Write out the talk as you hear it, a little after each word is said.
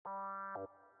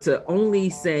To only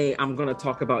say, I'm going to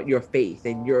talk about your faith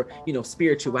and your,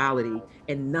 spirituality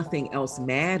and nothing else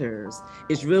matters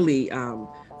is really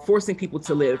forcing people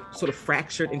to live sort of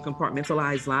fractured and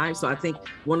compartmentalized lives. So I think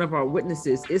one of our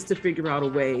witnesses is to figure out a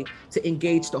way to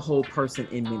engage the whole person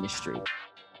in ministry.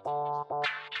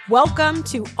 Welcome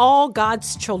to All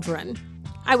God's Children.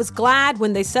 I was glad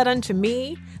when they said unto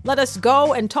me, let us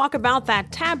go and talk about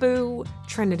that taboo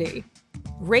Trinity: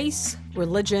 race,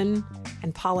 religion,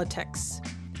 and politics.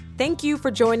 Thank you for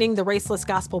joining the Raceless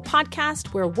Gospel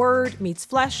Podcast, where word meets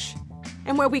flesh,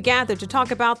 and where we gather to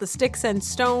talk about the sticks and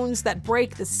stones that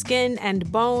break the skin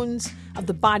and bones of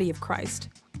the body of Christ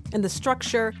and the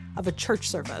structure of a church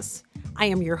service. I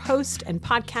am your host and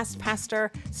podcast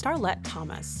pastor, Starlette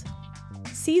Thomas.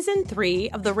 Season 3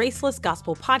 of the Raceless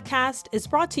Gospel Podcast is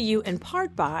brought to you in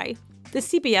part by the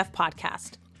CBF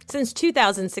Podcast. Since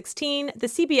 2016, the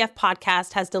CBF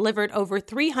Podcast has delivered over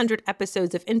 300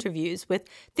 episodes of interviews with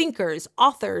thinkers,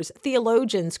 authors,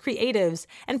 theologians, creatives,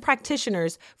 and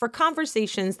practitioners for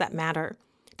conversations that matter.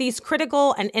 These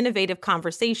critical and innovative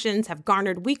conversations have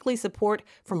garnered weekly support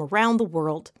from around the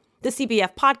world. The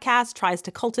CBF Podcast tries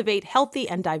to cultivate healthy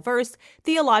and diverse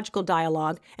theological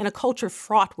dialogue in a culture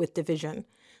fraught with division.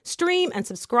 Stream and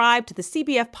subscribe to the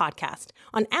CBF Podcast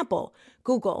on Apple,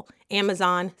 Google,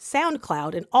 Amazon,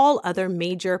 SoundCloud, and all other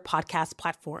major podcast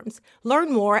platforms.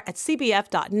 Learn more at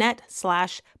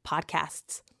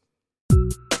cbf.net/podcasts.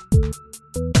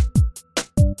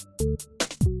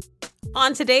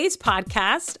 On today's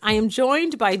podcast, I am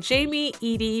joined by Jamie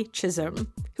Eady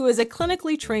Chisholm, who is a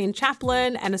clinically trained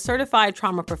chaplain and a certified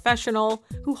trauma professional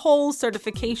who holds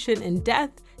certification in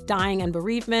death, dying, and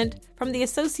bereavement from the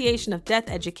Association of Death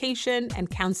Education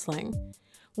and Counseling.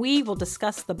 We will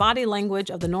discuss the body language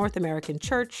of the North American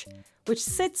Church, which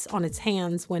sits on its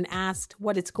hands when asked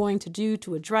what it's going to do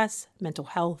to address mental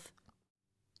health.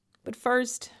 But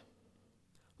first,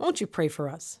 won't you pray for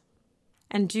us?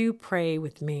 And do pray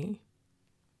with me.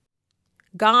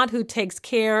 God, who takes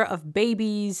care of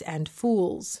babies and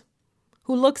fools,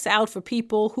 who looks out for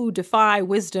people who defy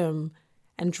wisdom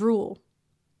and drool,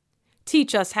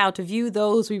 teach us how to view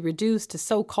those we reduce to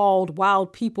so-called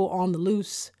wild people on the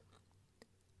loose.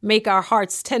 Make our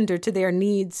hearts tender to their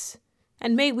needs,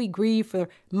 and may we grieve for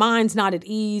minds not at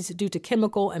ease due to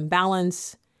chemical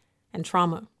imbalance and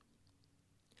trauma.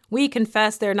 We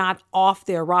confess they're not off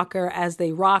their rocker as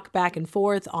they rock back and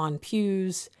forth on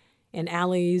pews, in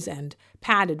alleys, and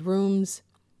padded rooms.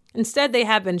 Instead, they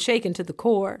have been shaken to the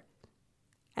core,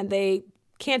 and they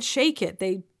can't shake it.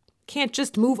 They can't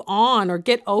just move on or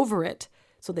get over it.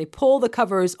 So they pull the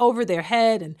covers over their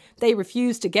head and they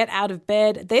refuse to get out of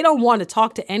bed. They don't want to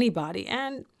talk to anybody,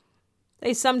 and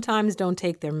they sometimes don't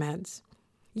take their meds.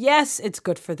 Yes, it's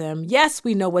good for them. Yes,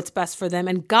 we know what's best for them.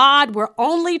 And God, we're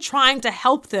only trying to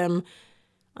help them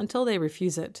until they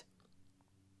refuse it.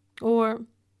 Or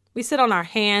we sit on our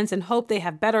hands and hope they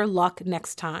have better luck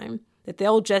next time, that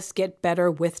they'll just get better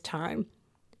with time.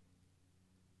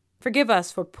 Forgive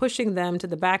us for pushing them to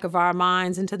the back of our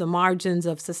minds into the margins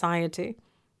of society,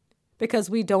 because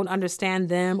we don't understand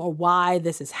them or why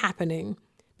this is happening,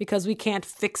 because we can't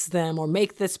fix them or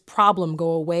make this problem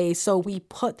go away, so we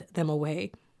put them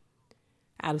away,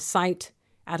 out of sight,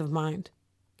 out of mind.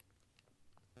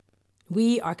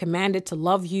 We are commanded to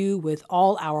love you with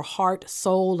all our heart,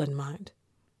 soul, and mind.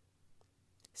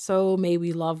 So may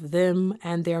we love them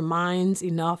and their minds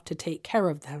enough to take care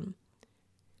of them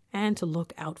and to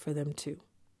look out for them too.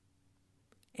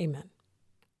 Amen.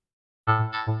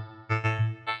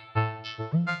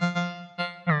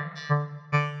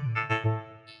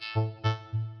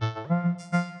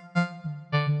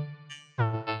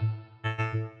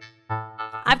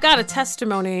 I've got a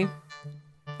testimony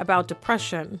about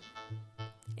depression.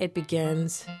 It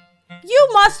begins, "You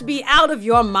must be out of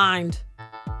your mind."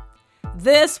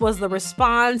 This was the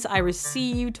response I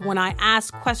received when I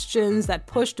asked questions that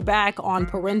pushed back on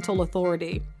parental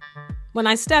authority. When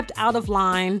I stepped out of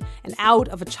line and out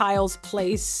of a child's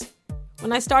place.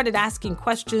 When I started asking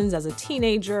questions as a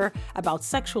teenager about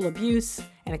sexual abuse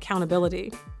and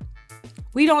accountability.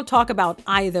 We don't talk about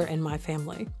either in my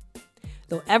family.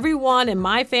 Though everyone in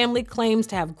my family claims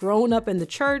to have grown up in the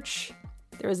church,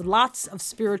 there is lots of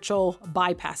spiritual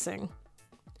bypassing.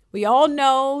 We all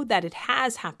know that it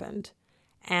has happened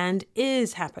and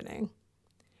is happening.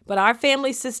 But our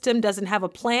family system doesn't have a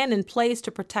plan in place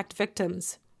to protect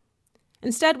victims.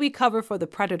 Instead, we cover for the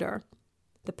predator,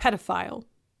 the pedophile,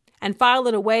 and file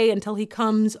it away until he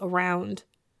comes around.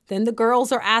 Then the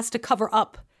girls are asked to cover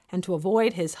up and to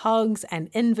avoid his hugs and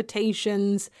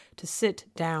invitations to sit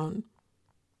down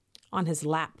on his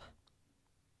lap.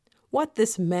 What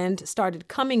this meant started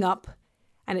coming up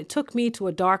and it took me to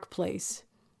a dark place.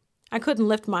 I couldn't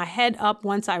lift my head up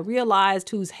once I realized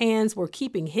whose hands were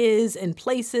keeping his in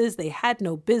places they had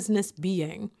no business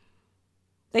being.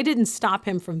 They didn't stop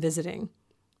him from visiting,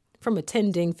 from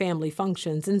attending family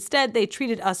functions. Instead, they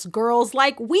treated us girls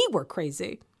like we were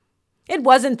crazy. It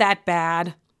wasn't that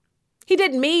bad. He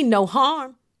didn't mean no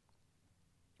harm.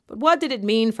 But what did it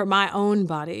mean for my own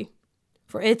body,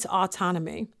 for its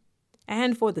autonomy,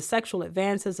 and for the sexual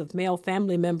advances of male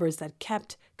family members that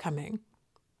kept coming?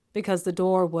 Because the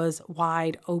door was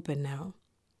wide open now.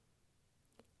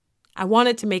 I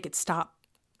wanted to make it stop.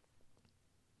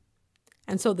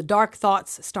 And so the dark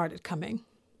thoughts started coming.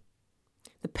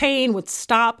 The pain would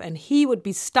stop and he would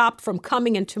be stopped from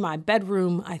coming into my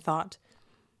bedroom, I thought.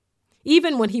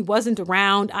 Even when he wasn't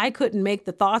around, I couldn't make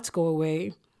the thoughts go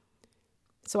away.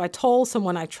 So I told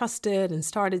someone I trusted and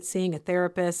started seeing a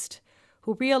therapist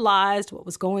who realized what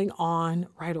was going on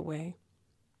right away.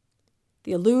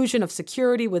 The illusion of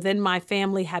security within my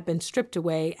family had been stripped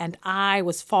away, and I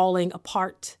was falling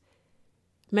apart.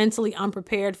 Mentally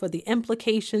unprepared for the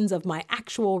implications of my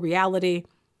actual reality,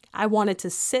 I wanted to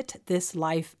sit this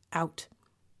life out.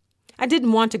 I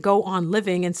didn't want to go on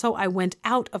living, and so I went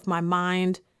out of my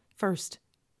mind first,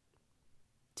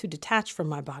 to detach from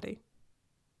my body.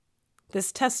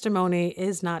 This testimony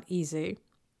is not easy,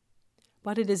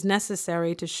 but it is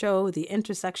necessary to show the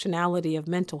intersectionality of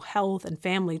mental health and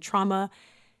family trauma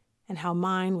and how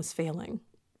mine was failing,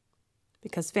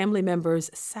 because family members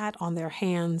sat on their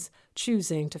hands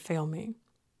choosing to fail me,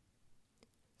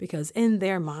 because in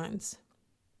their minds,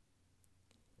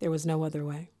 there was no other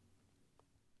way.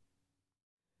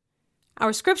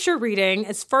 Our scripture reading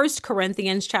is 1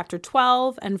 Corinthians chapter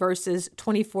 12 and verses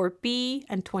 24b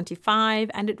and 25,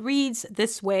 and it reads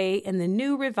this way in the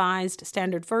New Revised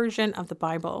Standard Version of the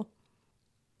Bible.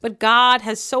 But God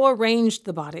has so arranged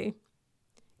the body,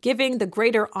 giving the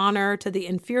greater honor to the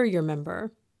inferior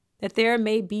member, that there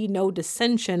may be no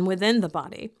dissension within the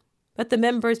body, but the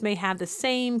members may have the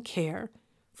same care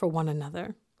for one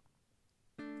another.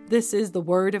 This is the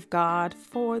word of God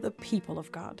for the people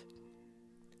of God.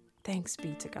 Thanks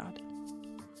be to God.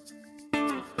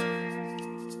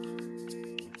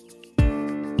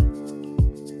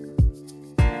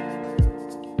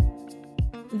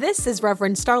 This is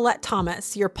Reverend Starlette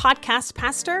Thomas, your podcast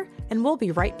pastor, and we'll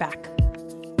be right back.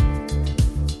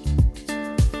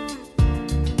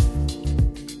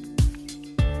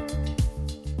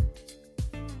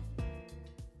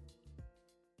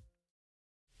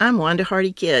 I'm Wanda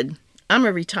Hardy Kidd. I'm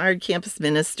a retired campus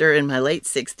minister in my late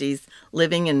 60s,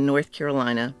 living in North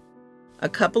Carolina. A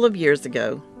couple of years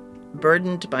ago,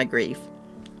 burdened by grief,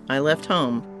 I left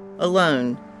home,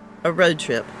 alone, a road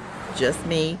trip, just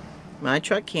me, my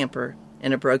truck camper,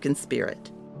 and a broken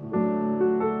spirit.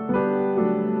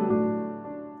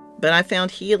 But I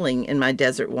found healing in my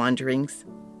desert wanderings.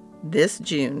 This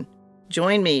June,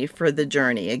 join me for the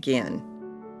journey again.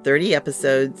 30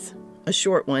 episodes, a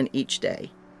short one each day.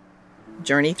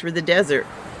 Journey Through the Desert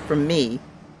from me,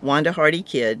 Wanda Hardy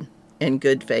Kidd, and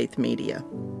Good Faith Media.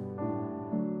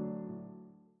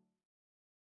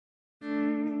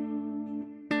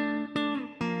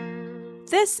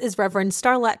 This is Reverend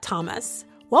Starlette Thomas,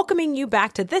 welcoming you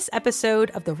back to this episode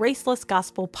of the Raceless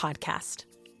Gospel Podcast.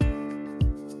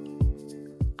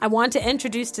 I want to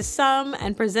introduce to some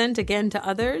and present again to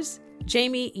others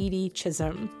Jamie Edie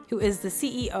Chisholm, who is the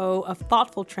CEO of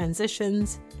Thoughtful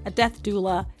Transitions, a death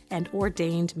doula, and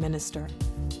ordained minister.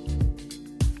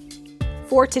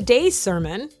 For today's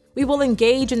sermon, we will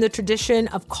engage in the tradition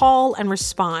of call and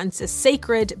response, a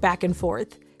sacred back and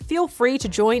forth. Feel free to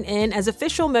join in as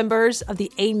official members of the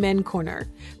Amen Corner.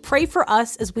 Pray for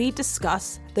us as we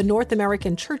discuss the North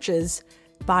American Church's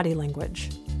body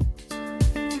language.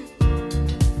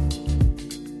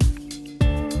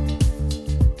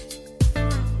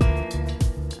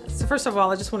 First of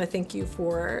all, I just want to thank you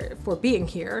for being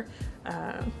here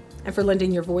and for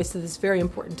lending your voice to this very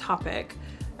important topic.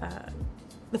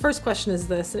 The first question is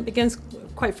this, and it begins,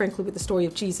 quite frankly, with the story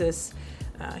of Jesus.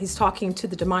 He's talking to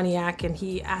the demoniac, and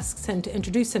he asks him to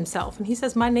introduce himself, and he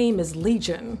says, "My name is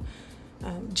Legion."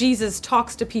 Jesus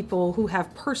talks to people who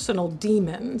have personal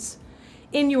demons.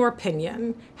 In your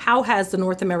opinion, how has the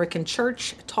North American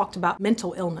Church talked about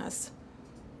mental illness?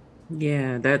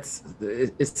 Yeah, it's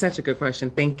such a good question.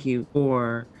 Thank you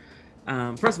for,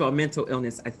 first of all, mental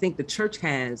illness. I think the church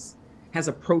has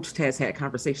had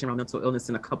conversation around mental illness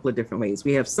in a couple of different ways.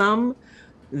 We have some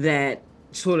that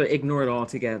sort of ignore it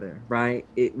altogether, right?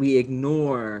 We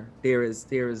ignore, there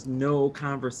is no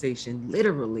conversation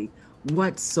literally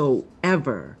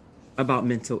whatsoever about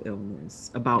mental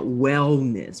illness, about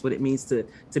wellness, what it means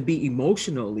to be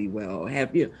emotionally well.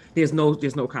 There's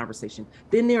no conversation.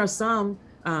 Then there are some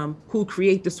who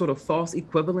create this sort of false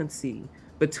equivalency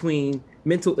between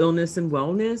mental illness and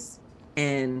wellness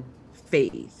and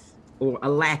faith, or a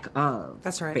lack of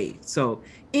faith. So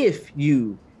if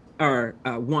you are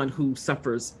one who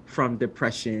suffers from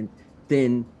depression,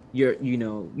 then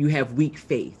you have weak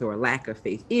faith or a lack of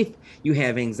faith. If you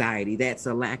have anxiety, that's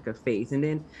a lack of faith. And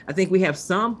then I think we have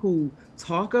some who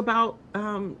talk about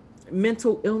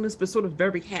mental illness, but sort of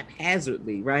very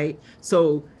haphazardly, right?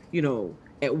 So,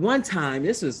 at one time,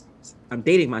 I'm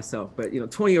dating myself, but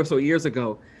 20 or so years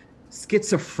ago,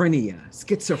 schizophrenic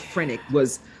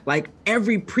was like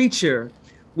every preacher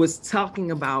was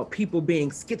talking about people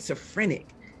being schizophrenic.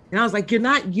 And I was like, you're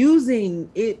not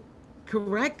using it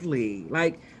correctly.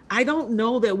 Like, I don't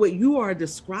know that what you are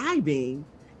describing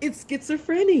is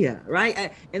schizophrenia,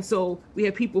 right? And so we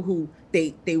have people who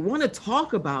they want to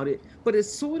talk about it, but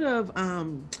it's sort of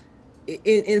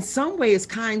in some way it's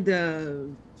kind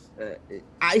of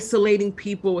isolating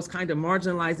people, it's kind of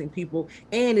marginalizing people,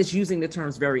 and it's using the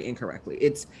terms very incorrectly.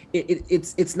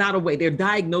 It's not a way. They're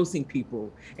diagnosing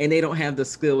people and they don't have the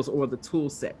skills or the tool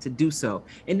set to do so.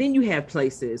 And then you have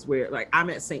places where, like, I'm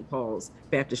at St. Paul's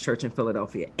Baptist Church in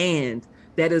Philadelphia, and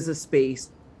that is a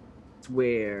space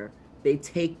where they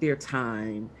take their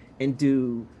time and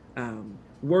do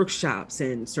workshops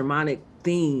and sermonic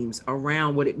themes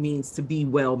around what it means to be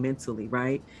well mentally,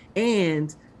 right?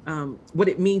 And what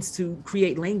it means to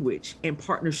create language and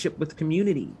partnership with the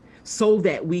community so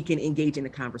that we can engage in a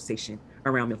conversation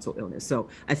around mental illness. So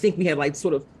I think we have like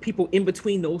sort of people in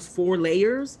between those four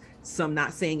layers, some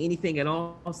not saying anything at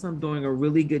all, some doing a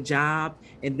really good job.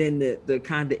 And then the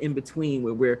kind of in between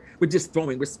where we're just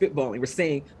we're spitballing, we're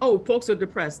saying, oh, folks are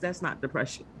depressed. That's not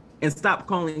depression. And stop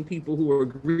calling people who are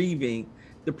grieving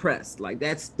depressed. Like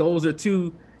those are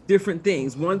two different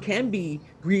things. One can be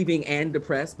grieving and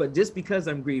depressed, but just because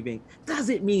I'm grieving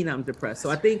doesn't mean I'm depressed. So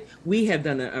I think we have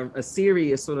done a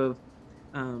serious sort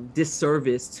of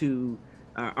disservice to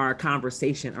our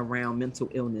conversation around mental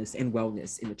illness and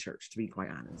wellness in the church, to be quite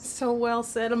honest. So well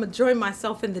said. I'm going to join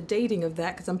myself in the dating of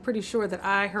that, because I'm pretty sure that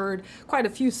I heard quite a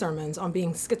few sermons on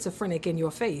being schizophrenic in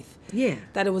your faith. Yeah.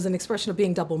 That it was an expression of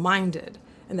being double-minded,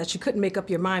 and that you couldn't make up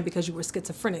your mind because you were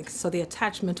schizophrenic. So they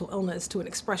attached mental illness to an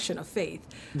expression of faith.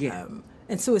 Yeah.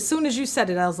 And so as soon as you said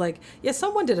it, I was like, yeah,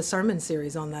 someone did a sermon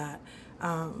series on that.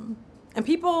 And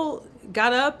people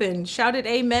got up and shouted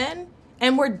amen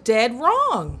and were dead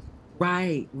wrong.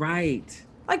 Right.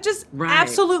 Like just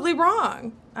absolutely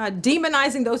wrong.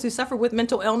 Demonizing those who suffer with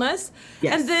mental illness.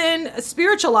 Yes. And then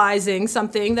spiritualizing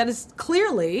something that is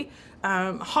clearly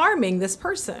harming this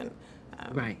person.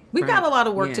 We've got a lot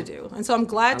of work to do. And so I'm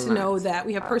glad to know that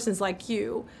we have persons like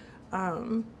you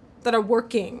that are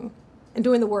working and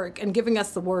doing the work and giving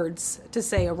us the words to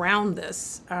say around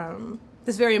this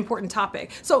very important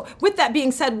topic. So with that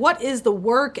being said, what is the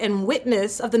work and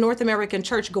witness of the North American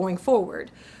Church going forward?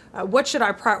 What should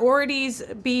our priorities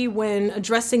be when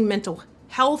addressing mental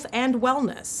health and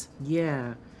wellness?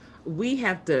 Yeah, we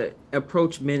have to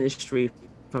approach ministry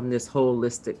from this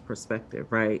holistic perspective,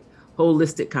 right?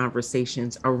 Holistic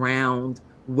conversations around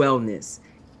wellness.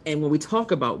 And when we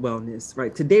talk about wellness,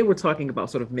 right, today we're talking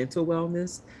about sort of mental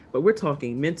wellness, but we're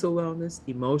talking mental wellness,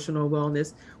 emotional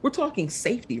wellness. We're talking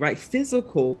safety, right?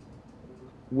 Physical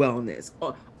wellness,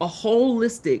 a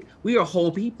holistic, we are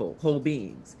whole people, whole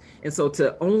beings. And so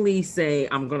to only say,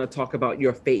 I'm going to talk about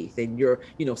your faith and your,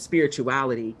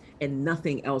 spirituality and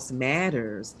nothing else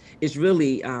matters is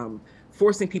really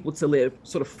forcing people to live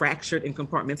sort of fractured and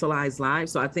compartmentalized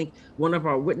lives. So I think one of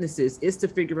our witnesses is to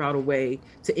figure out a way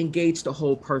to engage the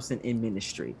whole person in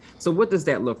ministry. So what does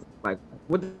that look like?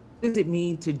 What does it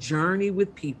mean to journey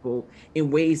with people in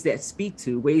ways that speak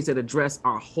to, ways that address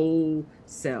our whole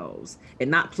selves and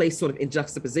not place sort of in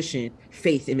juxtaposition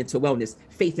faith and mental wellness,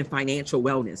 faith and financial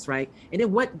wellness, right? And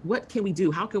then what can we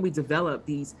do? How can we develop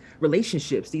these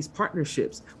relationships, these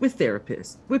partnerships with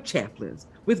therapists, with chaplains,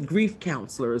 with grief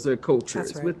counselors or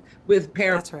coaches, with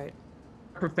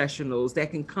professionals that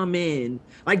can come in,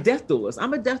 like death doulas.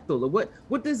 I'm a death doula.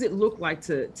 What does it look like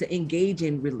to engage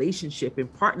in relationship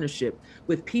and partnership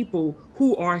with people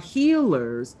who are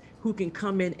healers who can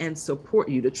come in and support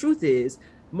you? The truth is,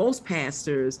 most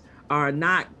pastors are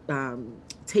not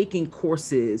taking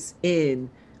courses in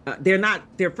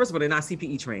first of all, they're not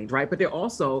CPE trained, right? But they're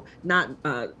also not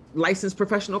licensed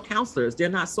professional counselors. They're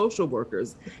not social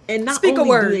workers. And not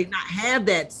only do they not have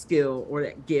that skill or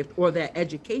that gift or that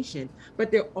education, but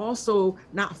they're also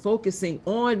not focusing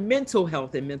on mental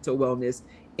health and mental wellness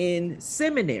in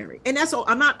seminary. And that's all.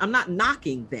 I'm not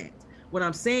knocking that. what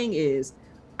I'm saying is,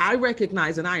 I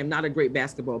recognize that I am not a great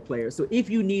basketball player. So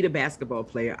if you need a basketball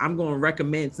player, I'm going to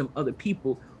recommend some other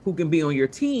people who can be on your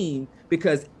team,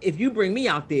 because if you bring me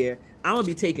out there, I'm going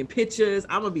to be taking pictures.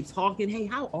 I'm going to be talking, hey,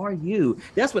 how are you?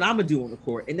 That's what I'm going to do on the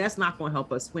court. And that's not going to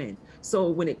help us win. So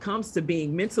when it comes to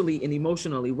being mentally and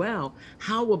emotionally well,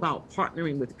 how about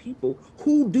partnering with people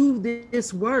who do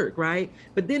this work, right?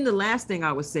 But then the last thing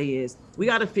I would say is we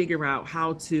got to figure out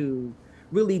how to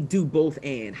really do both,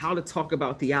 and how to talk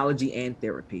about theology and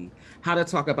therapy, how to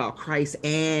talk about Christ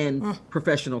and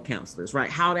professional counselors, right?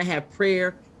 How to have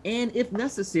prayer and, if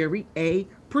necessary, a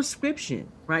prescription,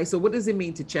 right? So what does it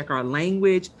mean to check our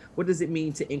language? What does it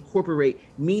mean to incorporate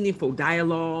meaningful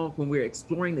dialogue when we're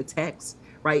exploring the text,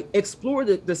 right? Explore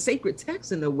the sacred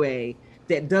text in a way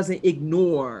that doesn't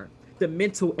ignore the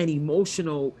mental and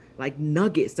emotional like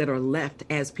nuggets that are left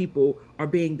as people are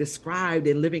being described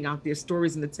and living out their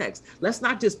stories in the text. Let's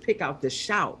not just pick out the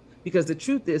shout, because the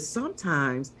truth is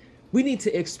sometimes we need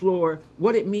to explore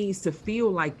what it means to feel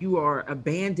like you are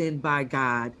abandoned by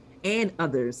God and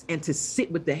others, and to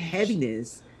sit with the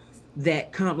heaviness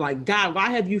that come like, God,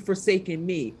 why have you forsaken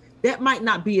me? That might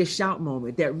not be a shout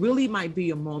moment. That really might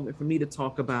be a moment for me to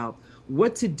talk about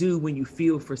what to do when you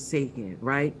feel forsaken,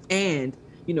 right? And,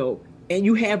 and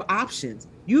you have options.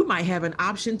 You might have an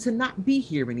option to not be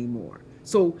here anymore.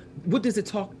 So what does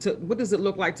it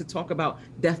look like to talk about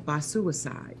death by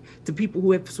suicide to people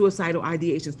who have suicidal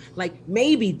ideations? Like,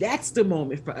 maybe that's the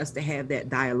moment for us to have that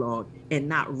dialogue and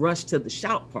not rush to the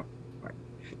shout part.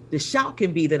 The shout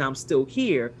can be that I'm still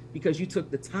here because you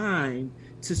took the time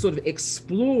to sort of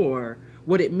explore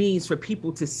what it means for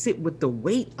people to sit with the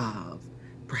weight of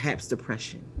perhaps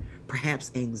depression,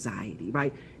 perhaps anxiety,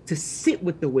 right? To sit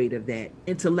with the weight of that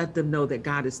and to let them know that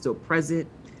God is still present,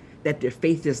 that their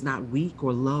faith is not weak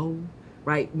or low,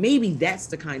 right? Maybe that's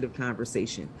the kind of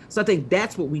conversation. So I think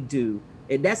that's what we do.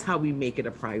 And that's how we make it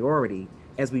a priority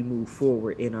as we move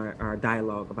forward in our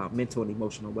dialogue about mental and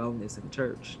emotional wellness in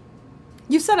church.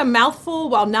 You said a mouthful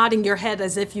while nodding your head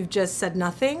as if you've just said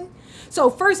nothing. So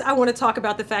first, I want to talk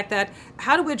about the fact that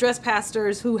how do we address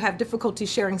pastors who have difficulty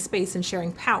sharing space and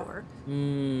sharing power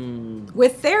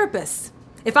with therapists?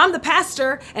 If I'm the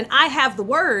pastor and I have the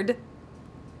word,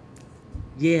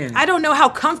 I don't know how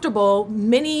comfortable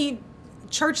many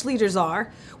church leaders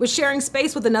are with sharing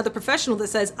space with another professional that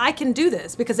says, I can do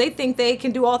this, because they think they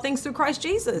can do all things through Christ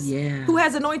Jesus, who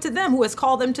has anointed them, who has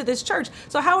called them to this church.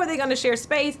 So how are they going to share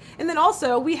space? And then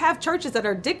also we have churches that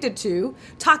are addicted to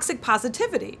toxic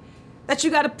positivity, that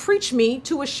you got to preach me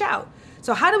to a shout.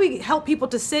 So how do we help people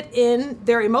to sit in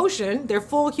their emotion, their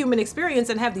full human experience,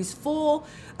 and have these full,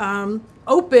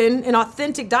 open and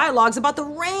authentic dialogues about the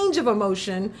range of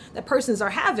emotion that persons are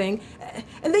having?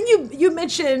 And then you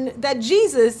mentioned that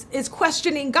Jesus is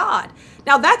questioning God.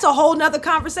 Now that's a whole nother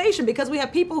conversation, because we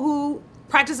have people who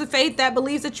practice a faith that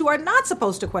believes that you are not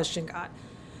supposed to question God.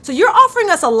 So you're offering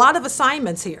us a lot of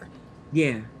assignments here.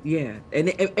 Yeah.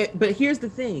 And but here's the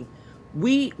thing.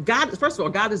 First of all,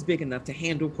 God is big enough to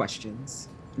handle questions,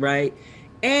 right?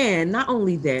 And not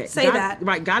only that,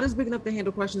 right? God is big enough to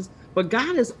handle questions, but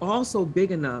God is also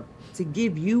big enough to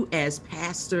give you as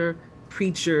pastor,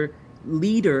 preacher,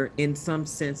 leader in some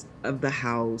sense of the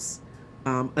house,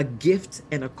 a gift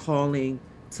and a calling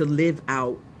to live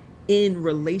out in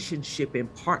relationship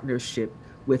and partnership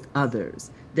with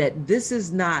others. That this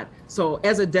is not, so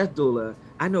as a death doula,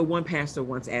 I know one pastor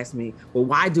once asked me, well,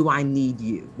 why do I need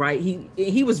you, right?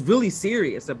 He was really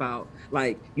serious about,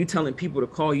 like, you telling people to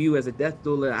call you as a death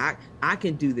doula, I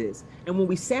can do this. And when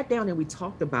we sat down and we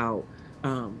talked about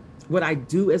what I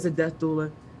do as a death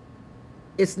doula,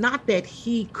 it's not that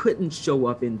he couldn't show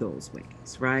up in those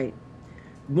ways, right?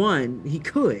 One, he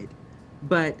could,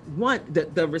 but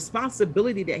the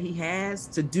responsibility that he has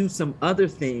to do some other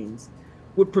things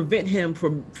would prevent him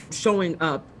from showing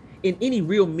up in any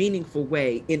real meaningful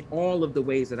way in all of the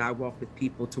ways that I walk with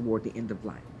people toward the end of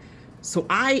life. So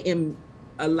I am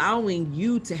allowing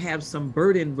you to have some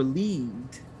burden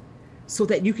relieved so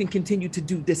that you can continue to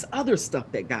do this other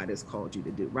stuff that God has called you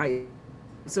to do, right?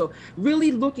 So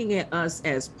really looking at us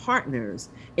as partners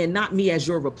and not me as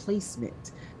your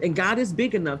replacement. And God is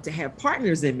big enough to have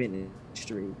partners in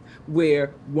ministry where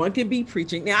one can be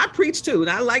preaching. Now I preach too, and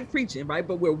I like preaching, right?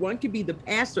 But where one can be the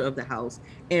pastor of the house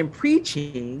and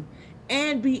preaching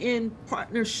and be in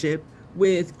partnership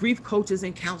with grief coaches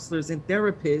and counselors and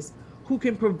therapists who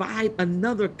can provide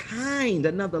another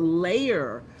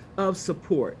layer of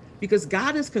support. Because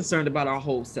God is concerned about our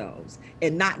whole selves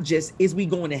and not just, is we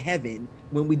going to heaven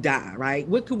when we die, right?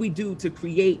 What can we do to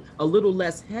create a little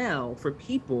less hell for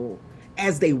people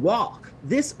as they walk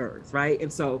this earth, right?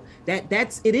 And so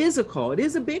it is a call. It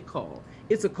is a big call.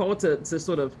 It's a call to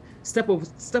sort of step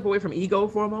away from ego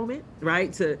for a moment,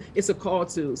 right? It's a call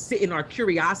to sit in our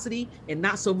curiosity and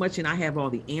not so much in I have all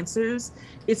the answers.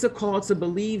 It's a call to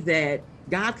believe that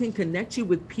God can connect you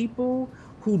with people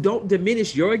who don't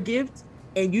diminish your gift,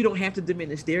 and you don't have to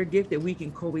diminish their gift, that we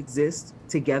can coexist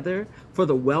together for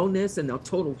the wellness and the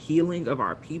total healing of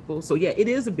our people. So yeah, it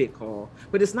is a big call,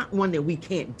 but it's not one that we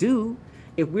can't do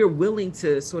if we're willing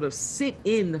to sort of sit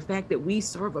in the fact that we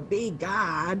serve a big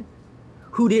God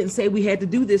who didn't say we had to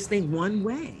do this thing one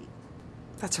way.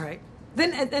 That's right.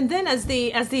 Then as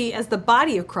the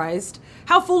body of Christ,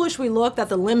 how foolish we look that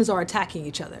the limbs are attacking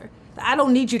each other. That I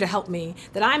don't need you to help me,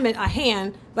 that I'm a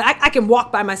hand, but I can walk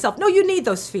by myself. No, you need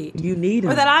those feet. You need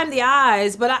them. Or that I'm the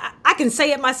eyes, but I can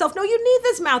say it myself. No, you need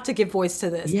this mouth to give voice to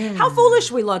this. Yeah. How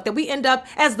foolish we look that we end up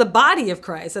as the body of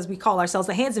Christ, as we call ourselves,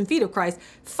 the hands and feet of Christ,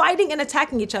 fighting and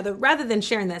attacking each other rather than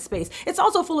sharing that space. It's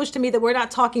also foolish to me that we're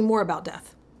not talking more about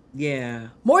death. Yeah.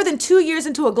 More than 2 years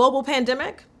into a global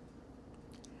pandemic,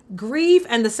 grief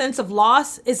and the sense of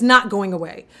loss is not going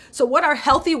away. So what are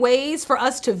healthy ways for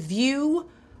us to view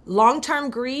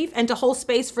long-term grief and to hold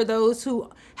space for those who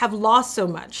have lost so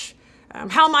much?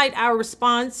 How might our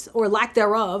response or lack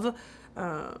thereof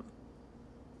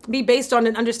be based on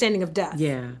an understanding of death?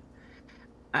 Yeah.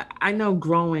 I know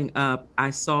growing up, I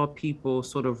saw people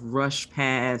sort of rush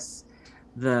past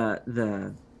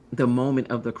the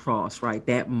moment of the cross, right?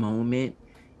 That moment,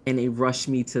 and they rushed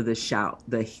me to the shout,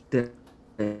 the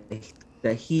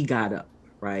he got up,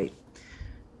 right?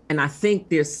 And I think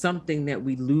there's something that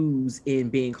we lose in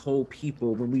being whole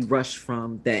people when we rush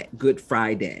from that Good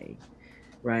Friday,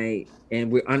 right?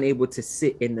 And we're unable to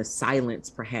sit in the silence,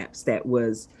 perhaps, that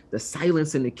was the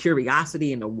silence and the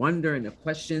curiosity and the wonder and the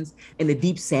questions and the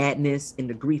deep sadness and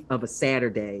the grief of a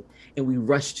Saturday. And we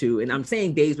rush to, and I'm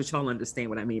saying days, but y'all understand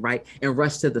what I mean, right? And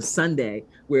rush to the Sunday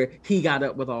where he got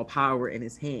up with all power in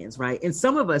his hands, right? And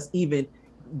some of us even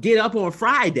get up on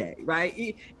Friday,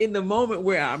 right? In the moment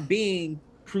where I'm being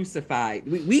crucified,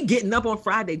 we getting up on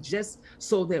Friday just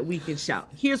so that we can shout.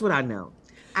 Here's what I know.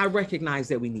 I recognize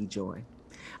that we need joy.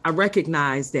 I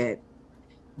recognize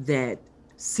that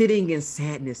sitting in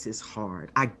sadness is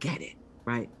hard. I get it,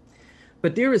 right?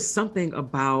 But there is something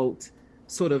about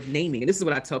sort of naming, and this is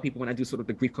what I tell people when I do sort of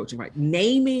the grief coaching, right?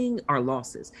 Naming our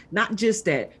losses, not just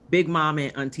that Big Mama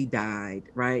and Auntie died,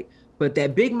 right? But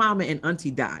that Big Mama and Auntie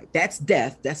died, that's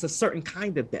death. That's a certain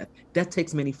kind of death. Death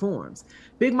takes many forms.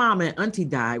 Big Mama and Auntie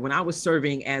died when I was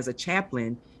serving as a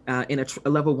chaplain in a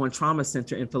level 1 trauma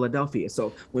center in Philadelphia.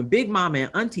 So when Big Mama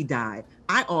and Auntie died,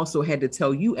 I also had to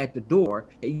tell you at the door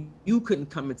that you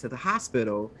couldn't come into the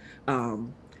hospital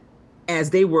as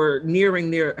they were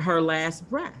nearing her last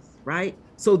breath, right?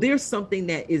 So there's something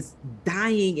that is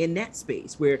dying in that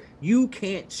space where you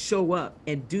can't show up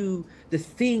and do the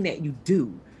thing that you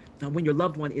do when your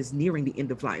loved one is nearing the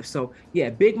end of life. So yeah,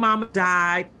 Big Mama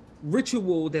died.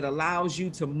 Ritual that allows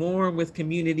you to mourn with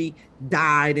community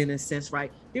died in a sense,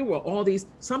 right? There were all these,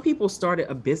 some people started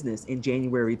a business in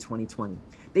January 2020.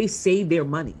 They saved their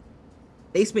money.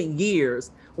 They spent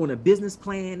years on a business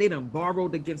plan. They done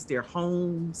borrowed against their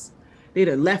homes. They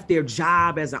done left their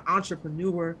job as an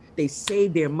entrepreneur. They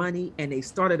saved their money and they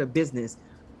started a business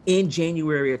in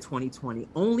January of 2020,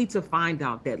 only to find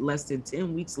out that less than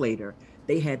 10 weeks later,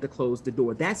 they had to close the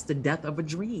door. That's the death of a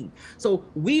dream. So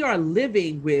we are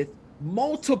living with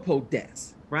multiple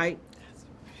deaths, right?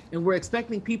 And we're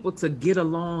expecting people to get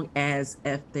along as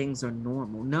if things are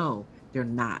normal. No, they're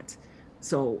not.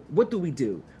 So what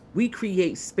do? We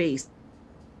create space,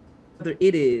 whether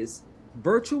it is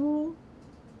virtual,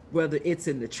 whether it's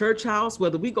in the church house,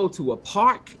 whether we go to a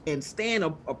park and stand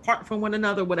apart from one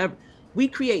another, whatever. We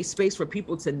create space for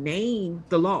people to name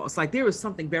the loss. Like there is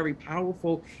something very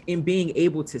powerful in being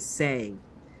able to say,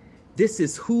 this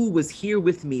is who was here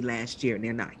with me last year and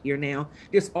they're not here now.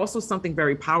 There's also something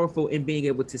very powerful in being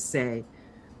able to say,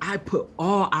 I put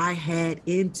all I had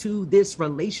into this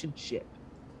relationship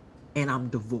and I'm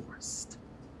divorced.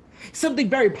 Something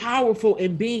very powerful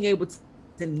in being able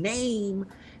to name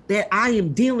that I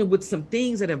am dealing with some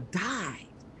things that have died.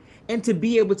 And to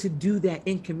be able to do that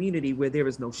in community where there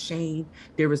is no shame,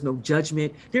 there is no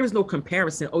judgment, there is no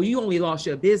comparison. Oh, you only lost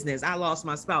your business. I lost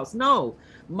my spouse. No,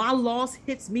 my loss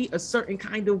hits me a certain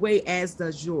kind of way, as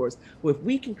does yours. Well, if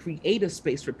we can create a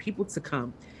space for people to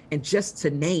come and just to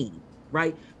name,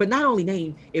 right? But not only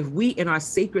name, if we in our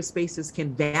sacred spaces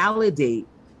can validate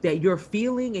that your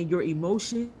feeling and your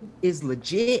emotion is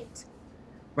legit,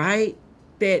 right?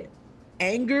 That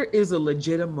anger is a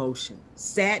legit emotion.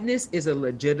 Sadness is a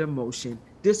legit emotion.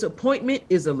 Disappointment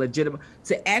is a legitimate,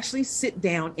 to actually sit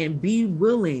down and be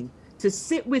willing to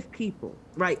sit with people,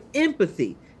 right?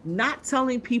 Empathy, not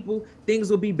telling people things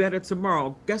will be better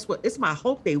tomorrow. Guess what? It's my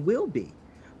hope they will be.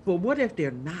 But what if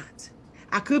they're not?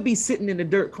 I could be sitting in the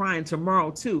dirt crying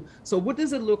tomorrow too. So what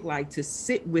does it look like to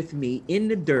sit with me in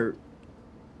the dirt,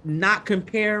 not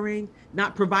comparing,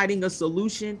 not providing a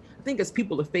solution? I think as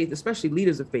people of faith, especially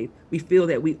leaders of faith, we feel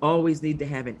that we always need to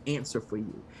have an answer for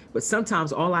you. But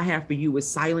sometimes all I have for you is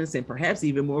silence and perhaps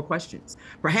even more questions.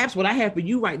 Perhaps what I have for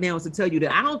you right now is to tell you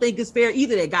that I don't think it's fair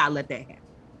either that God let that happen.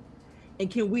 And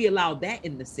can we allow that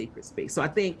in the sacred space? So I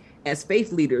think as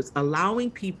faith leaders,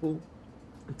 allowing people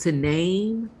to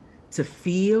name, to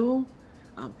feel,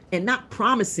 and not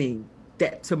promising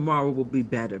that tomorrow will be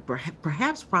better,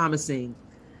 perhaps promising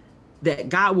that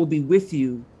God will be with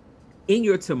you in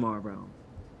your tomorrow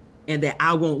and that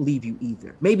I won't leave you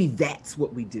either. Maybe that's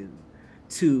what we do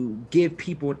to give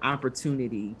people an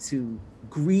opportunity to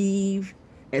grieve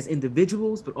as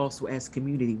individuals, but also as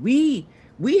community.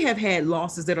 We have had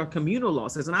losses that are communal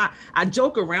losses. And I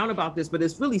joke around about this, but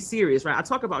it's really serious, right? I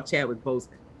talk about Chadwick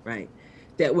Boseman, right?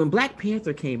 That when Black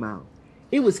Panther came out,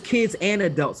 it was kids and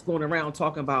adults going around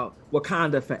talking about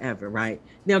Wakanda forever, right?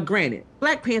 Now, granted,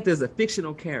 Black Panther is a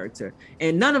fictional character,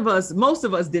 and most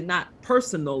of us did not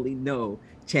personally know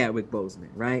Chadwick Boseman,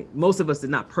 right? Most of us did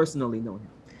not personally know him,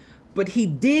 but he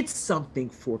did something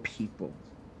for people,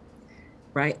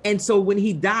 right? And so when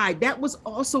he died, that was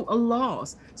also a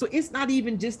loss. So it's not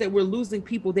even just that we're losing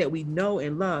people that we know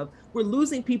and love, we're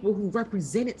losing people who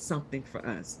represented something for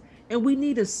us. And we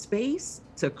need a space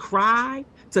to cry,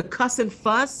 to cuss and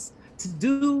fuss, to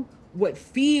do what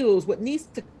needs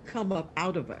to come up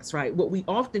out of us, right? What we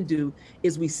often do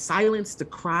is we silence the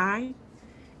cry,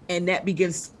 and that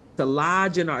begins to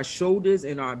lodge in our shoulders,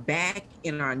 in our back,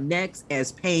 in our necks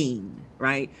as pain,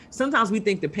 right? Sometimes we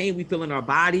think the pain we feel in our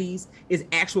bodies is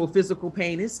actual physical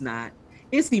pain. It's not.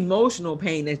 It's emotional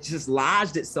pain that just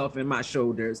lodged itself in my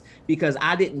shoulders because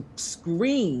I didn't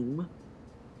scream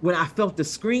when I felt the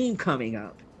scream coming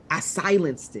up. I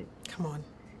silenced it. Come on.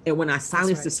 And when I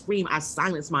silenced the scream, I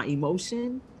silenced my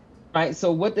emotion. Right.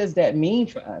 So what does that mean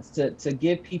for us? To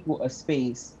give people a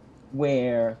space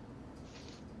where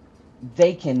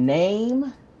they can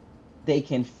name, they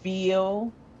can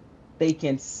feel, they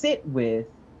can sit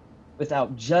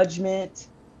without judgment,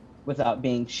 without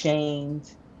being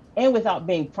shamed, and without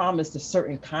being promised a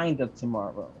certain kind of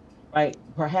tomorrow, right?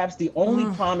 Perhaps the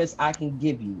only promise I can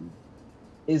give you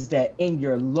is that in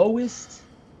your lowest,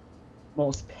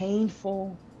 most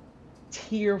painful,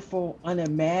 tearful,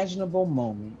 unimaginable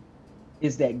moment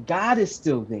is that God is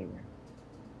still there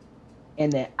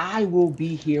and that I will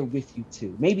be here with you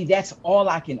too. Maybe that's all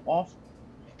I can offer.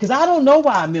 Because I don't know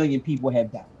why 1 million people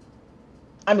have died.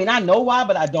 I mean, I know why,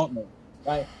 but I don't know,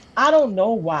 right? I don't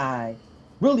know why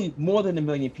really more than 1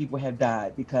 million people have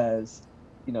died because,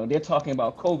 you know, they're talking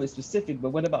about COVID specific, but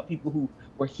what about people who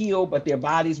were healed, but their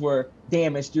bodies were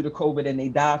damaged due to COVID and they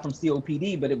died from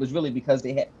COPD, but it was really because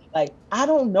they had, like, I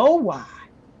don't know why,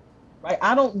 right?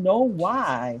 I don't know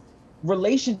why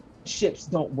relationships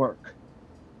don't work.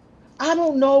 I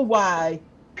don't know why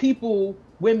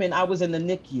women, I was in the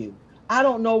NICU. I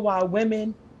don't know why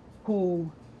women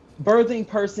birthing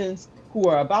persons who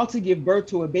are about to give birth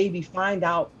to a baby find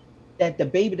out that the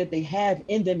baby that they have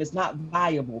in them is not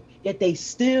viable, yet they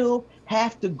still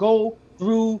have to go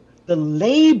through the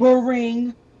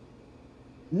laboring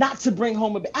not to bring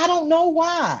home a baby. I don't know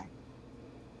why.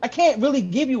 I can't really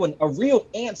give you a real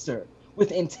answer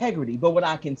with integrity, but what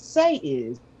I can say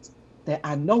is that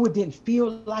I know it didn't feel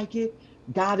like it.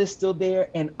 God is still there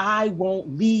and I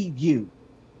won't leave you.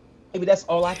 Maybe that's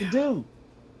all I can do.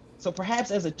 So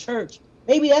perhaps as a church,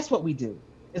 maybe that's what we do,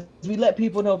 is we let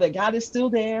people know that God is still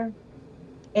there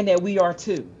and that we are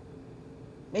too.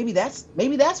 Maybe that's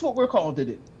what we're called to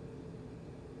do.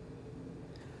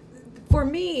 For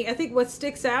me, I think what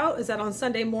sticks out is that on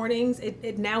Sunday mornings,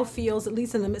 it now feels, at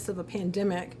least in the midst of a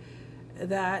pandemic,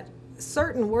 that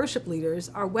certain worship leaders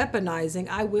are weaponizing,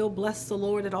 I will bless the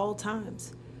Lord at all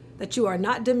times. That you are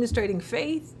not demonstrating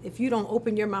faith if you don't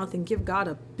open your mouth and give God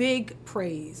a big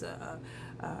praise,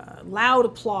 loud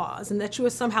applause, and that you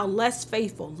are somehow less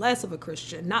faithful, less of a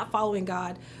Christian, not following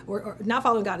God or not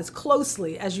following God as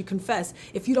closely as you confess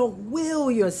if you don't will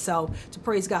yourself to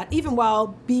praise God, even while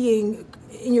being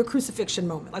in your crucifixion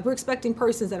moment. Like, we're expecting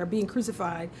persons that are being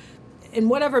crucified in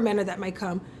whatever manner that might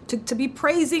come to be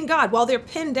praising God while they're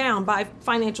pinned down by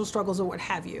financial struggles or what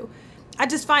have you. I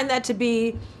just find that to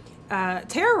be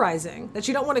terrorizing, that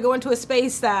you don't want to go into a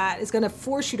space that is going to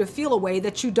force you to feel a way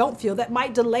that you don't feel, that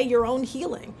might delay your own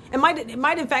healing. It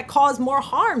might in fact cause more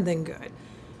harm than good.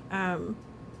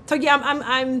 So yeah,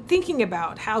 I'm thinking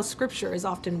about how scripture is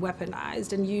often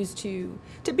weaponized and used to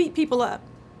beat people up,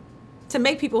 to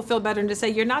make people feel better, and to say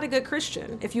you're not a good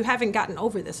Christian if you haven't gotten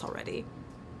over this already.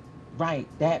 Right,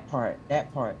 that part.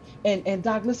 And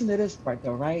Doc, listen to this part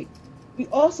though, right? We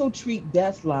also treat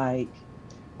death like,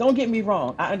 don't get me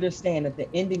wrong, I understand that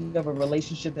the ending of a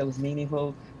relationship that was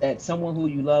meaningful, that someone who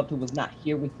you loved who was not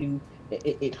here with you,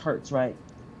 it hurts, right?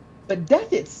 But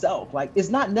death itself, like, is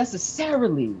not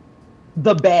necessarily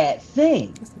the bad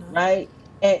thing, It's not. right?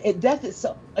 Death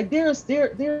itself, like there's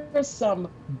some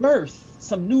birth,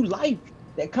 some new life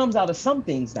that comes out of some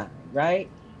things dying, right?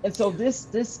 And so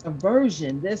this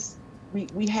aversion, this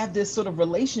we have this sort of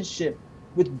relationship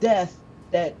with death,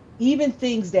 that even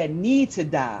things that need to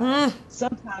die,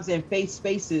 sometimes in faith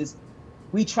spaces,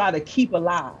 we try to keep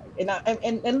alive.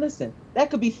 And listen, that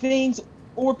could be things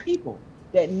or people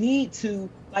that need to,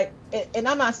 like, and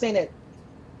I'm not saying that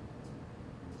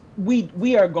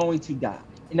we are going to die,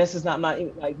 and this is not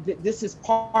like this is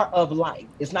part of life.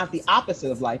 It's not the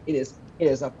opposite of life. It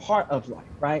is a part of life,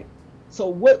 right? So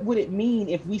what would it mean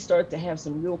if we start to have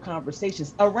some real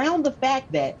conversations around the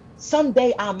fact that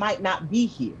someday I might not be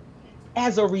here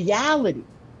as a reality?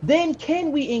 Then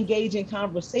can we engage in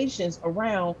conversations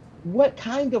around what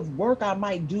kind of work I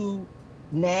might do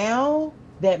now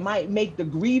that might make the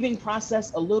grieving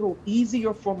process a little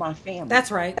easier for my family?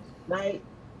 That's right.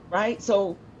 Right.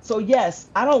 So yes,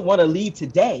 I don't want to leave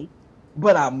today,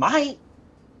 but I might.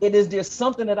 There's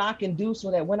something that I can do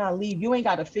so that when I leave, you ain't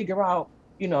got to figure out,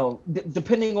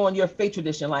 depending on your faith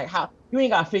tradition, like how you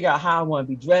ain't got to figure out how I want to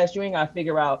be dressed. You ain't got to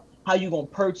figure out how you going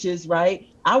to purchase, right?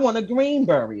 I want a green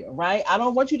burial, right? I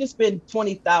don't want you to spend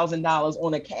 $20,000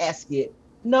 on a casket.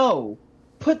 No,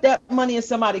 put that money in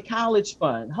somebody's college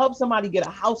fund, help somebody get a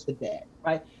house with that,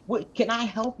 right? What can I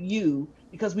help you?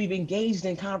 Because we've engaged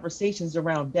in conversations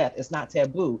around death. It's not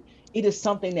taboo. It is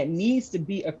something that needs to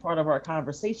be a part of our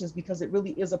conversations because it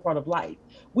really is a part of life.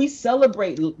 We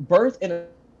celebrate birth in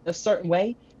a certain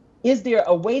way. Is there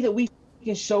a way that we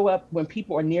can show up when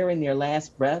people are nearing their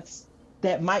last breaths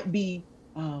that might be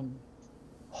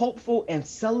hopeful and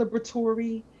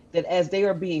celebratory, that as they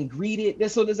are being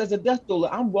greeted, so there's as a death doula,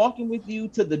 I'm walking with you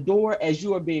to the door as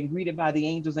you are being greeted by the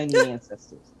angels and the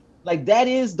ancestors. Like, that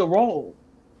is the role.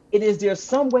 There's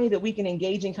some way that we can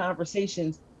engage in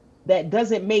conversations that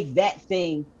doesn't make that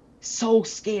thing so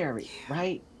scary,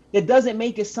 right? It doesn't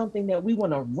make it something that we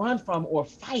want to run from or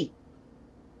fight.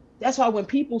 That's why when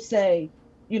people say,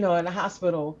 in the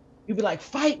hospital, you'd be like,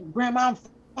 fight, grandma,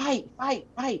 fight.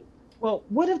 Well,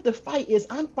 what if the fight is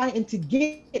I'm fighting to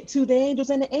get to the angels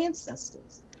and the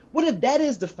ancestors? What if that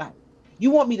is the fight?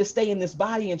 You want me to stay in this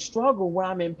body and struggle where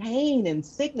I'm in pain and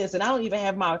sickness and I don't even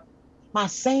have my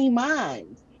sane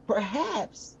mind?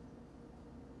 Perhaps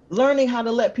learning how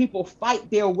to let people fight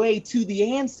their way to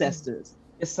the ancestors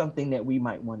is something that we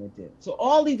might want to do. So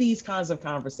all of these kinds of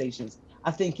conversations,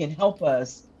 I think, can help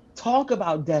us talk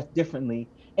about death differently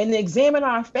and examine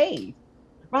our faith,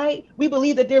 right? We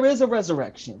believe that there is a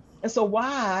resurrection. And so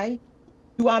why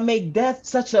do I make death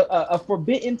such a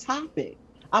forbidden topic?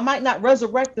 I might not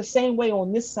resurrect the same way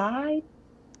on this side,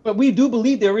 but we do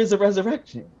believe there is a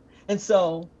resurrection. And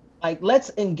so, like, let's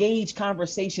engage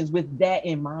conversations with that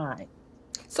in mind.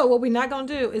 So what we're not going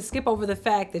to do is skip over the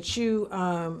fact that you,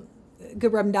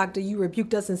 good Reverend Doctor, you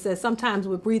rebuked us and said sometimes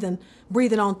we're breathing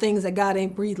on things that God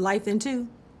ain't breathed life into.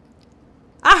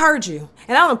 I heard you,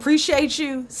 and I don't appreciate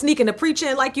you sneaking the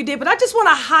preaching like you did, but I just want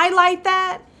to highlight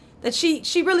that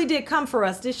she really did come for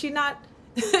us, did she not?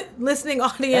 Listening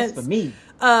audience. That's for me.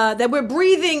 That we're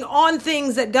breathing on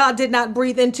things that God did not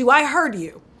breathe into. I heard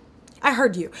you.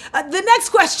 The next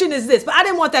question is this, but I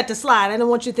didn't want that to slide. I didn't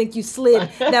want you to think you slid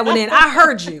that one in. I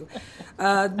heard you.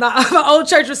 My old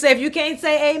church would say, if you can't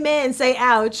say amen, say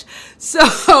ouch.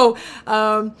 So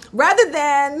rather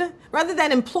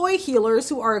than employ healers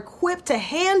who are equipped to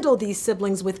handle these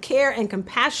siblings with care and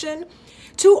compassion,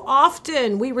 too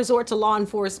often we resort to law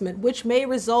enforcement, which may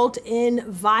result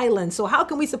in violence. So how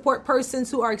can we support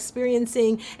persons who are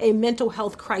experiencing a mental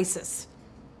health crisis?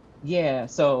 Yeah,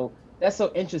 so that's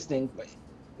so interesting,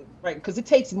 right? Because it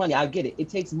takes money. I get it. It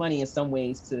takes money in some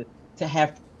ways to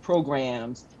have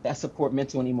programs that support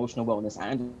mental and emotional wellness.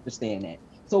 I understand that.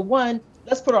 So one,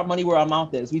 let's put our money where our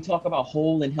mouth is. We talk about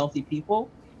whole and healthy people,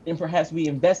 and perhaps we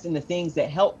invest in the things that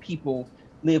help people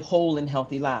live whole and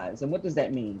healthy lives. And what does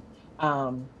that mean?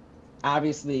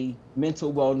 Obviously,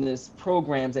 mental wellness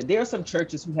programs. And there are some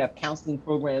churches who have counseling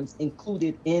programs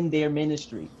included in their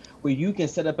ministry, where you can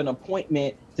set up an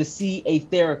appointment to see a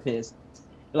therapist.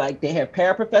 Like, they have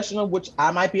paraprofessional, which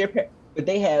I might be but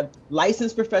they have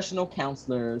licensed professional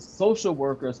counselors, social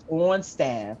workers on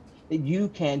staff that you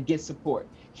can get support.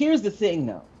 here's the thing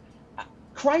though.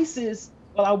 Crisis,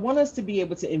 well, I want us to be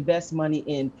able to invest money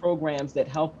in programs that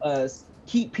help us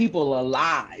keep people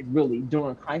alive really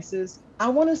during crisis. I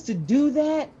want us to do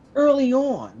that early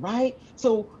on, right?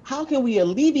 So how can we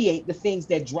alleviate the things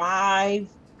that drive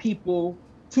people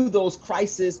to those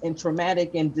crisis and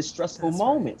traumatic and distressful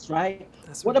moments, right?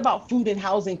 What about food and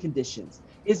housing conditions?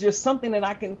 Is there something that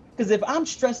I can, because if I'm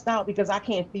stressed out because I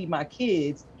can't feed my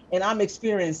kids and I'm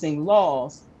experiencing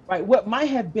loss, right? What might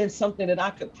have been something that I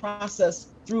could process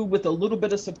through with a little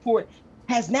bit of support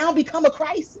has now become a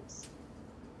crisis,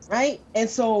 right? And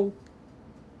so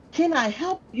can I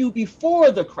help you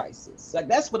before the crisis? Like,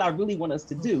 that's what I really want us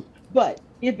to do. But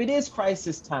if it is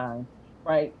crisis time,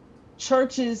 right?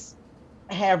 Churches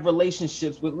have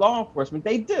relationships with law enforcement.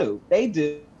 They do,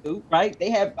 right? They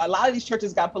have, a lot of these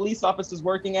churches got police officers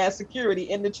working as security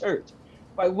in the church,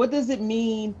 right? What does it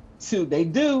mean to, they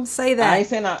do. Say that. I ain't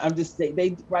saying I'm just,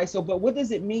 they right? So, but what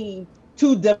does it mean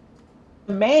to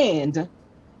demand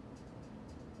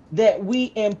that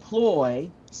we employ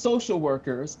social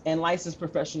workers and licensed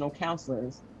professional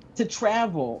counselors to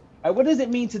travel? Right? What does it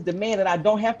mean to demand that I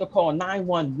don't have to call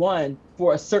 911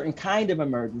 for a certain kind of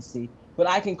emergency, but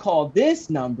I can call this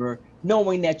number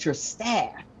knowing that you're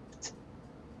staffed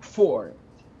for it,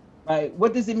 right?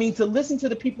 What does it mean to listen to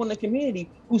the people in the community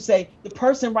who say the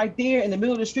person right there in the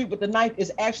middle of the street with the knife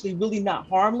is actually really not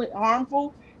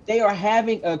harmful? They are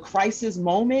having a crisis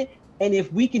moment. And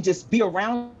if we can just be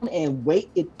around and wait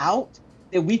it out,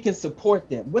 then we can support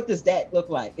them. What does that look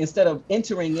like? Instead of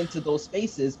entering into those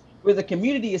spaces where the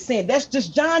community is saying, that's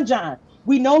just John.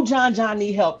 We know John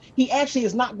need help. He actually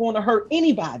is not going to hurt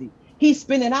anybody. He's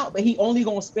spinning out, but he only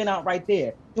going to spin out right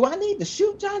there. Do I need to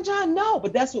shoot John? No,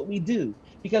 but that's what we do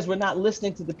because we're not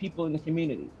listening to the people in the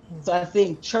community. So I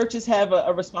think churches have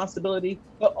a responsibility,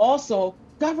 but also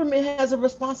government has a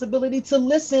responsibility to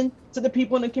listen to the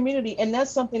people in the community. And that's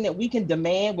something that we can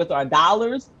demand with our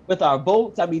dollars, with our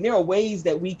votes. I mean, there are ways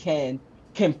that we can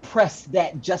press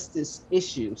that justice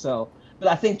issue. So, but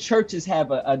I think churches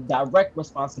have a direct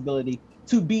responsibility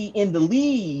to be in the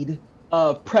lead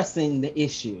of pressing the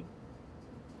issue.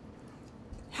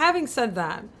 Having said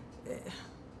that,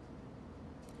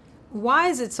 why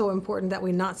is it so important that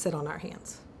we not sit on our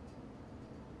hands?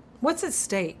 What's at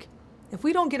stake? If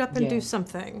we don't get up and do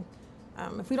something,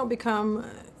 if we don't become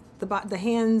the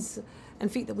hands and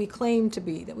feet that we claim to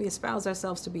be, that we espouse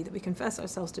ourselves to be, that we confess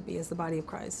ourselves to be as the body of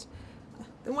Christ,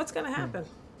 then what's going to happen?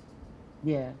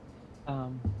 Yeah.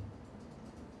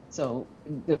 So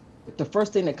the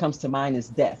first thing that comes to mind is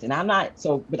death. And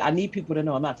but I need people to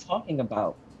know I'm not talking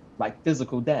about like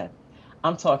physical death.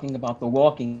 I'm talking about the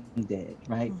walking dead,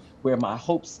 right? Where my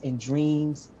hopes and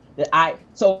dreams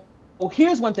so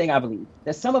here's one thing I believe,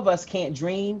 that some of us can't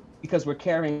dream because we're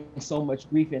carrying so much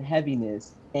grief and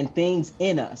heaviness and things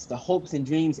in us. The hopes and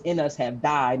dreams in us have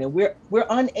died and we're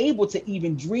unable to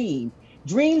even dream.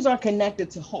 Dreams are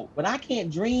connected to hope. When I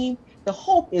can't dream, the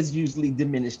hope is usually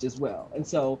diminished as well. And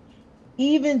so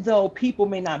even though people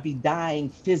may not be dying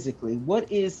physically,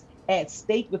 what is at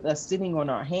stake with us sitting on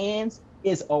our hands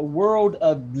is a world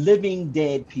of living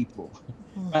dead people,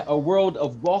 right? A world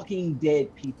of walking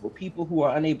dead people who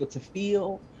are unable to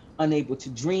feel, unable to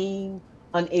dream,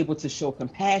 unable to show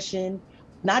compassion,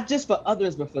 not just for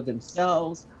others, but for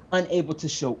themselves, unable to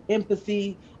show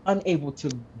empathy, unable to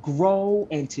grow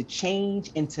and to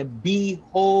change and to be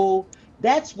whole.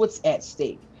 That's what's at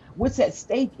stake. What's at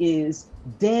stake is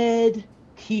dead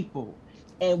people.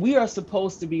 And we are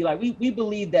supposed to be like, we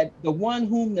believe that the one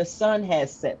whom the Son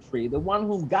has set free, the one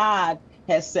whom God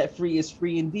has set free is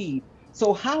free indeed.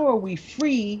 So how are we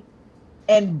free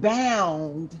and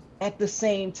bound at the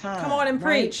same time? Come on and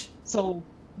preach. So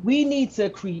we need to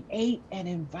create an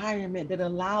environment that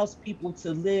allows people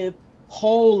to live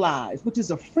whole lives, which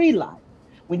is a free life,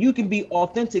 when you can be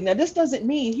authentic. Now, this doesn't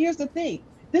mean, here's the thing,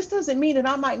 this doesn't mean that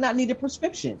I might not need a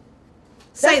prescription.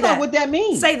 That's not what that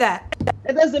means. Say that.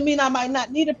 That doesn't mean I might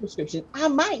not need a prescription. I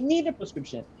might need a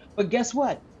prescription. But guess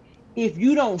what? If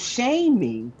you don't shame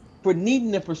me for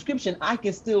needing a prescription, I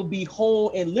can still be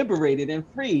whole and liberated and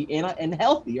free and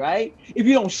healthy, right? If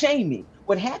you don't shame me.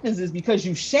 What happens is because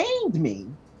you shamed me,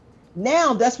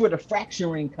 now that's where the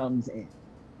fracturing comes in.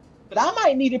 But I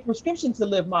might need a prescription to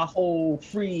live my whole,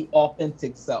 free,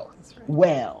 authentic self.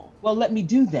 Right. Well, let me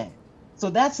do that. So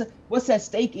that's what's at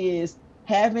stake is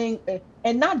having,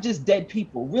 and not just dead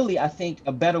people. Really, I think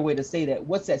a better way to say that,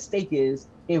 what's at stake is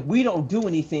if we don't do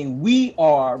anything, we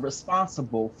are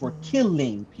responsible for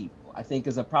killing people, I think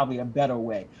is probably a better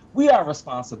way. We are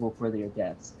responsible for their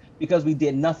deaths because we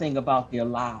did nothing about their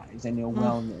lives and their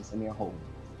wellness and their hope.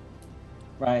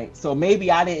 Right? So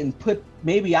maybe I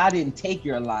didn't take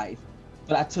your life,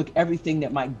 but I took everything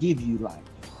that might give you life.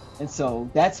 And so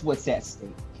that's what's at stake.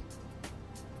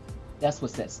 That's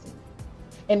what's at stake.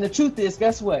 And the truth is,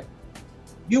 guess what?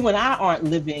 You and I aren't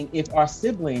living if our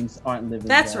siblings aren't living.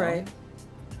 That's well.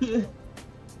 right.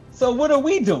 So what are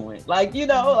we doing? Like,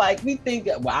 like we think,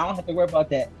 well, I don't have to worry about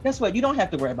that. Guess what? You don't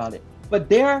have to worry about it. But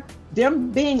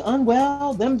them being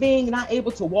unwell, them being not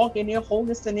able to walk in their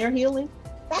wholeness and their healing,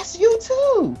 that's you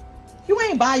too. You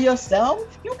ain't by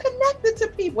yourself. You connected to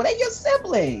people. They're your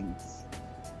siblings.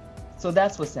 So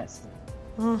that's what's at stake.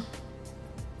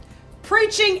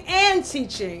 Preaching and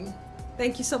teaching.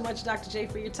 Thank you so much, Dr. J,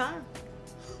 for your time.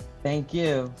 Thank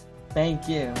you. Thank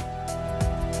you.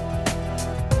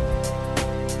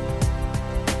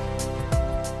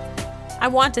 I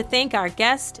want to thank our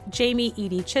guest, Jamie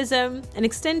Eadie Chisholm, and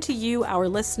extend to you, our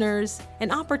listeners,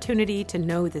 an opportunity to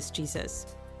know this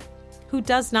Jesus, who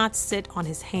does not sit on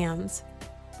his hands,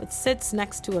 but sits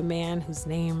next to a man whose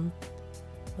name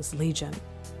was Legion.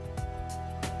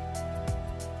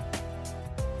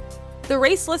 The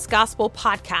Raceless Gospel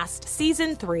Podcast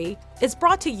Season 3 is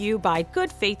brought to you by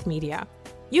Good Faith Media.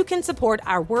 You can support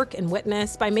our work and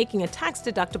witness by making a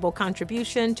tax-deductible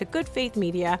contribution to Good Faith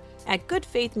Media at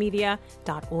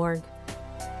goodfaithmedia.org.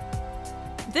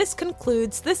 This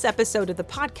concludes this episode of the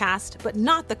podcast, but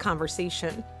not the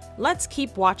conversation. Let's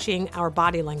keep watching our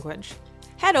body language.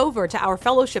 Head over to our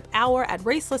Fellowship Hour at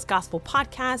Raceless Gospel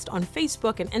Podcast on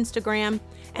Facebook and Instagram,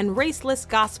 and Raceless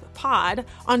Gospel Pod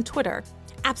on Twitter.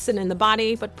 Absent in the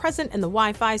body, but present in the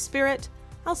Wi-Fi spirit.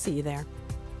 I'll see you there.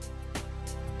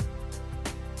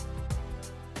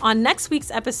 On next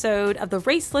week's episode of the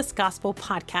Raceless Gospel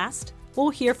Podcast, we'll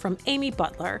hear from Amy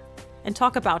Butler and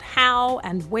talk about how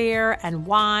and where and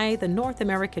why the North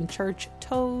American Church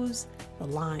toes the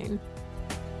line.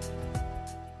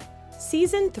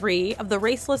 Season 3 of the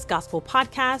Raceless Gospel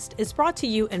Podcast is brought to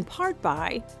you in part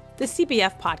by the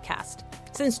CBF Podcast.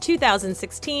 Since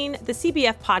 2016, the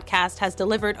CBF Podcast has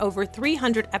delivered over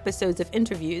 300 episodes of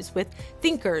interviews with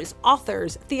thinkers,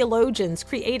 authors, theologians,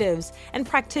 creatives, and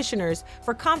practitioners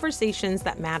for conversations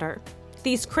that matter.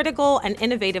 These critical and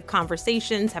innovative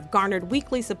conversations have garnered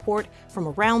weekly support from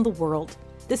around the world.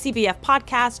 The CBF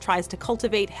Podcast tries to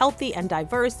cultivate healthy and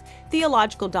diverse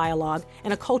theological dialogue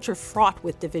in a culture fraught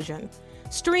with division.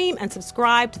 Stream and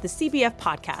subscribe to the CBF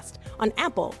Podcast on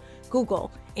Apple,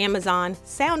 Google, Amazon,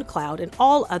 SoundCloud, and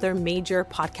all other major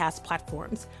podcast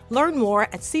platforms. Learn more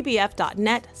at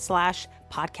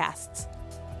cbf.net/podcasts.